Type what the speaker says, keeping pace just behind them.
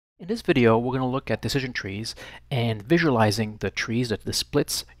In this video, we're going to look at decision trees and visualizing the trees, the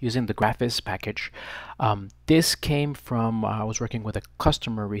splits, using the Graphviz package. This came from, I was working with a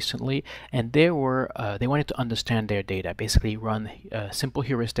customer recently, and they wanted to understand their data, basically run simple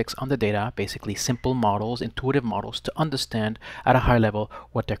heuristics on the data, basically simple models, intuitive models, to understand at a high level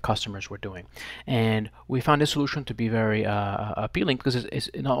what their customers were doing. And we found this solution to be very appealing because it's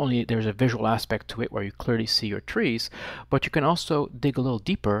not only there's a visual aspect to it where you clearly see your trees, but you can also dig a little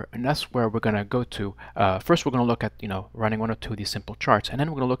deeper, and that's where we're going to go to. First, we're going to look at running one or two of these simple charts, and then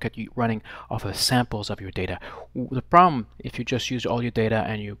we're going to look at you running off of samples of your data. The problem, if you just use all your data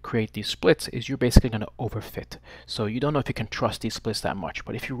and you create these splits, is you're basically going to overfit. So you don't know if you can trust these splits that much.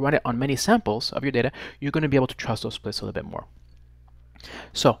 But if you run it on many samples of your data, you're going to be able to trust those splits a little bit more.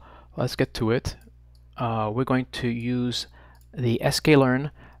 So let's get to it. We're going to use the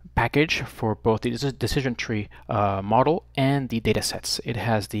Sklearn package for both the decision tree model and the datasets. It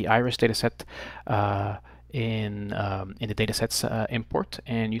has the iris dataset in the datasets import,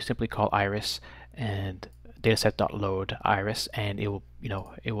 and you simply call iris and dataset.load iris, and it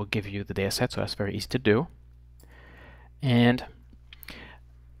will give you the dataset. So that's very easy to do, and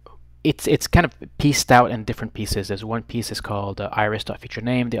it's kind of pieced out in different pieces. There's one piece is called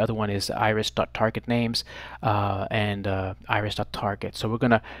iris.featureName, the other one is iris.targetNames, and iris.target. So we're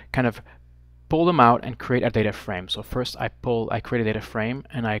gonna kind of pull them out and create a data frame. So first I create a data frame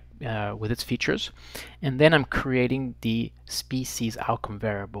and with its features, and then I'm creating the species outcome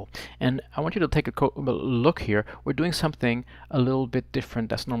variable. And I want you to take a look here. We're doing something a little bit different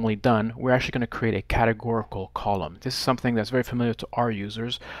that's normally done. We're actually going to create a categorical column. This is something that's very familiar to R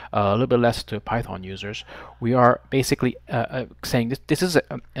users, a little bit less to Python users. We are basically saying this is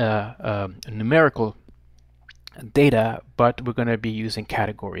a numerical data, but we're going to be using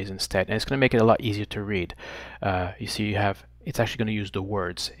categories instead, and it's going to make it a lot easier to read. You see, it's actually going to use the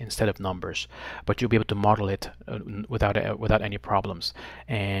words instead of numbers, but you'll be able to model it without any problems.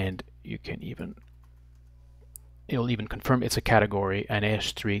 And you can it'll even confirm it's a category, and it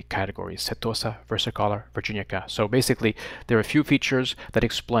has 3 categories: setosa, versicolor, virginica. So basically there are a few features that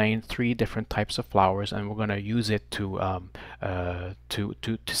explain 3 different types of flowers, and we're going to use it to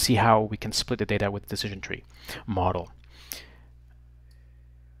see how we can split the data with the decision tree model.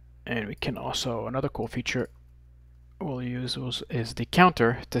 And we can also, another cool feature we'll use is the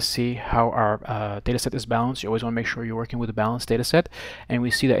counter to see how our dataset is balanced. You always want to make sure you're working with a balanced dataset, and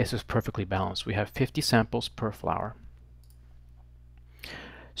we see that it's just perfectly balanced. We have 50 samples per flower.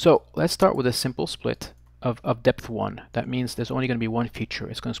 So let's start with a simple split of depth 1. That means there's only going to be one feature.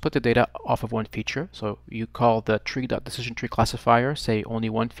 It's going to split the data off of one feature. So you call the tree.DecisionTreeClassifier, say only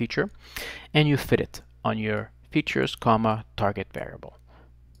one feature, and you fit it on your features, comma, target variable.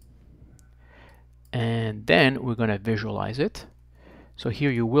 And then we're going to visualize it. So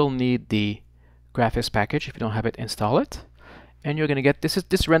here you will need the Graphviz package. If you don't have it, install it, and you're going to get this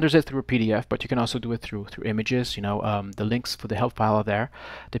renders it through a PDF, but you can also do it through images. The links for the help file are there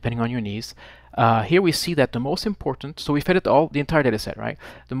depending on your needs. Here we see that the most important, so we fed it the entire data set, right?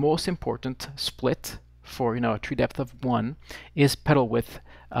 The most important split for a tree depth of 1 is petal width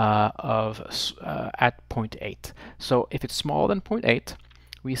at 0.8. So if it's smaller than 0.8,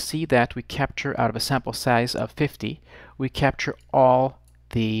 we see that we capture, out of a sample size of 50, we capture all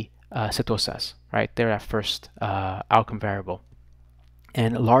the setosas, right? They're our first outcome variable.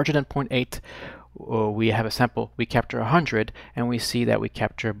 And larger than 0.8, we have a sample, we capture 100, and we see that we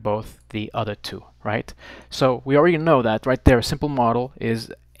capture both the other 2, right? So we already know that right there. A simple model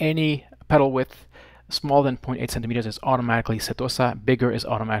is any petal width smaller than 0.8 centimeters is automatically setosa, bigger is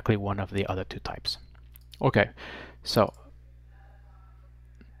automatically one of the other 2 types. Okay, so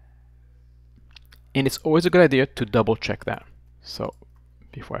and it's always a good idea to double check that. So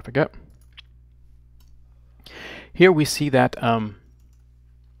before I forget, here we see that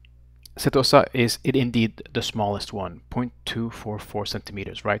setosa is indeed the smallest one, 0.244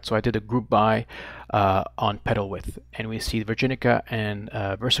 centimeters, right? So I did a group by on petal width, and we see virginica and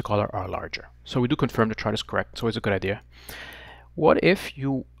versicolor are larger. So we do confirm the chart is correct. So it's a good idea. What if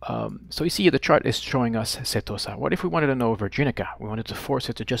you, so you see the chart is showing us setosa. What if we wanted to know virginica? We wanted to force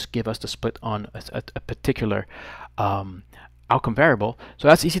it to just give us the split on a particular outcome variable. So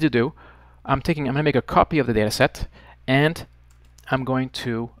that's easy to do. I'm going to make a copy of the data set, and I'm going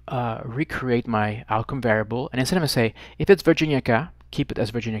to recreate my outcome variable. And instead of say, if it's virginica, keep it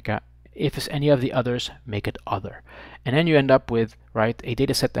as virginica. If it's any of the others, make it other. And then you end up with, right, a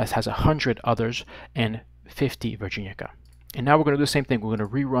data set that has 100 others and 50 virginica. And now we're going to do the same thing. We're going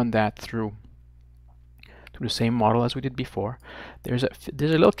to rerun that through the same model as we did before. There's a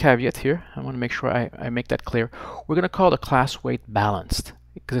little caveat here. I want to make sure I make that clear. We're going to call the class weight balanced.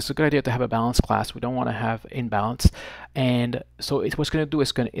 because it's a good idea to have a balanced class. We don't want to have imbalance. And so what's going to do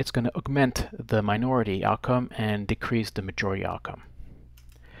is it's going to augment the minority outcome and decrease the majority outcome.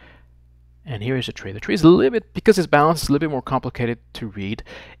 And here is the tree. The tree is a little bit, because it's balanced, it's a little bit more complicated to read.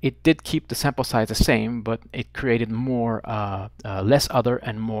 It did keep the sample size the same, but it created more, less other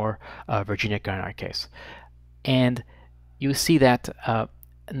and more Virginica in our case. And you see that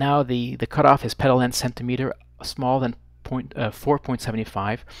now the cutoff is petal length centimeter smaller than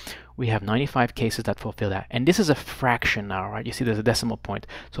 4.75. We have 95 cases that fulfill that. And this is a fraction now, right? You see there's a decimal point.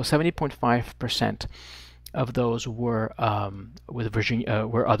 So 70.5% of those were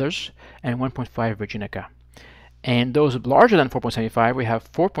were others, and 1.5 Virginica. And those larger than 4.75, we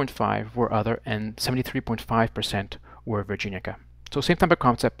have 4.5 were other, and 73.5% were Virginica. So same type of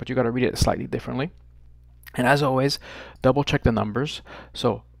concept, but you got to read it slightly differently. And as always, double check the numbers.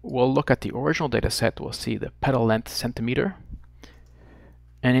 So we'll look at the original data set. We'll see the petal length centimeter,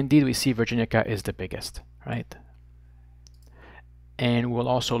 and indeed we see Virginica is the biggest, right? And we'll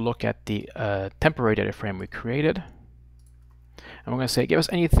also look at the temporary data frame we created. And we're going to say, give us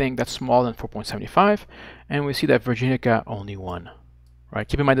anything that's smaller than 4.75. And we see that Virginica only 1. Right?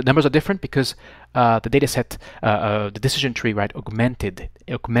 Keep in mind the numbers are different because the data set, the decision tree, right, augmented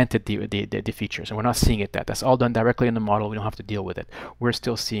the features. And we're not seeing it that. That's all done directly in the model. We don't have to deal with it. We're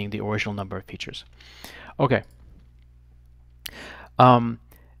still seeing the original number of features. Okay. Oh,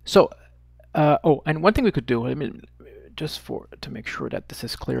 and one thing we could do, I mean, just to make sure that this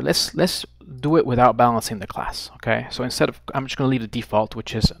is clear, let's do it without balancing the class. Okay, so instead of, I'm just going to leave the default,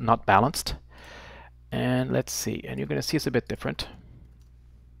 which is not balanced, and let's see, and you're going to see it's a bit different.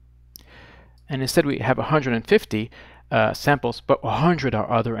 And instead we have 150 samples, but 100 are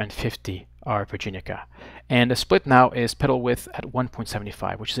other and 50 are Virginica. And the split now is petal width at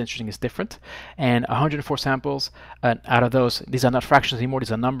 1.75, which is interesting, it's different. And 104 samples, and out of those, these are not fractions anymore,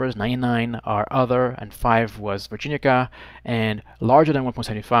 these are numbers. 99 are other, and 5 was Virginica. And larger than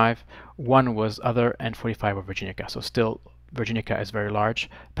 1.75, 1 was other, and 45 were Virginica. So still, Virginica is very large,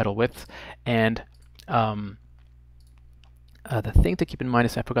 petal width. And the thing to keep in mind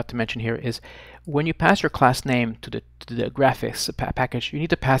is, I forgot to mention here, is when you pass your class name to the Graphviz package, you need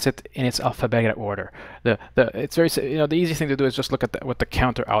to pass it in its alphabetical order. It's very, the easy thing to do is just look at what the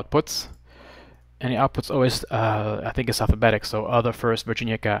counter outputs, and the outputs always I think it's alphabetic. So other first,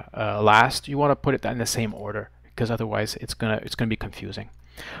 Virginica last. You want to put it in the same order because otherwise it's gonna be confusing.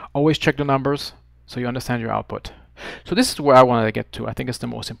 Always check the numbers so you understand your output. So this is where I wanted to get to. I think it's the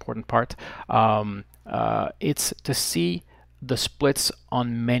most important part. It's to see the splits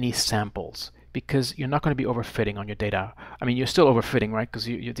on many samples, because you're not going to be overfitting on your data. I mean, you're still overfitting, right? Because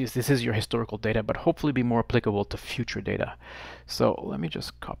this is your historical data, but hopefully be more applicable to future data. So let me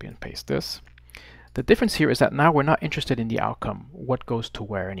just copy and paste this. The difference here is that now we're not interested in the outcome, what goes to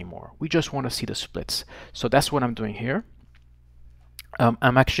where anymore. We just want to see the splits. So that's what I'm doing here.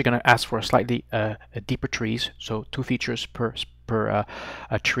 I'm actually going to ask for a slightly deeper trees, so 2 features per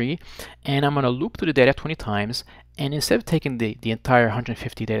tree, and I'm going to loop through the data 20 times, and instead of taking the entire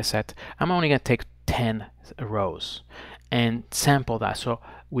 150 data set, I'm only going to take 10 rows and sample that. So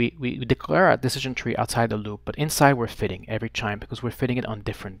we declare our decision tree outside the loop, but inside we're fitting every time because we're fitting it on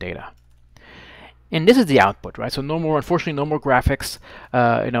different data. And this is the output, right? So no more, unfortunately, no more graphics,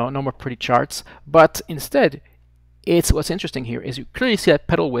 no more pretty charts, but instead, what's interesting here is you clearly see that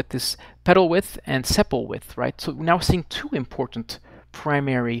petal width is petal width and sepal width, right? So we're now seeing 2 important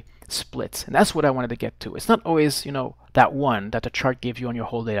primary splits, and that's what I wanted to get to. It's not always, that one that the chart gives you on your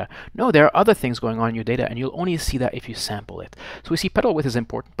whole data. No, there are other things going on in your data, and you'll only see that if you sample it. So we see petal width is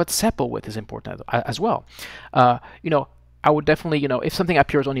important, but sepal width is important as well. I would definitely, if something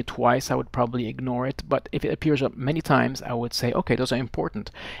appears only twice, I would probably ignore it. But if it appears many times, I would say, okay, those are important.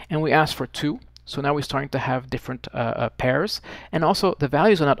 And we ask for 2. So now we're starting to have different pairs. And also, the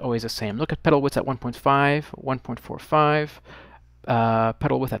values are not always the same. Look at petal width at 1.5, 1.45,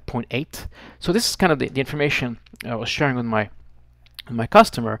 petal width at 0.8. So this is kind of the information I was sharing with my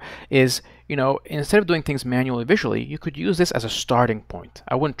customer is, instead of doing things manually visually, you could use this as a starting point.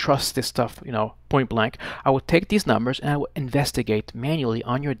 I wouldn't trust this stuff, point blank. I would take these numbers and I would investigate manually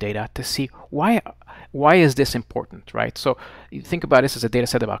on your data to see why is this important, right? So you think about this as a data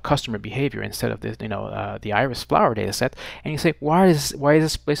set about customer behavior instead of this, the iris flower data set, and you say, why is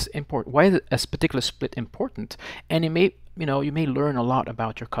this split important? Why is this particular split important? And it may, you may learn a lot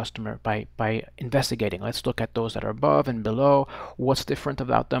about your customer by investigating. Let's look at those that are above and below, what's different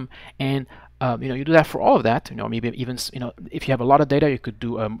about them, and you do that for all of that. Maybe even if you have a lot of data, you could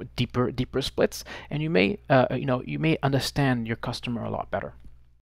do deeper splits, and you may you may understand your customer a lot better.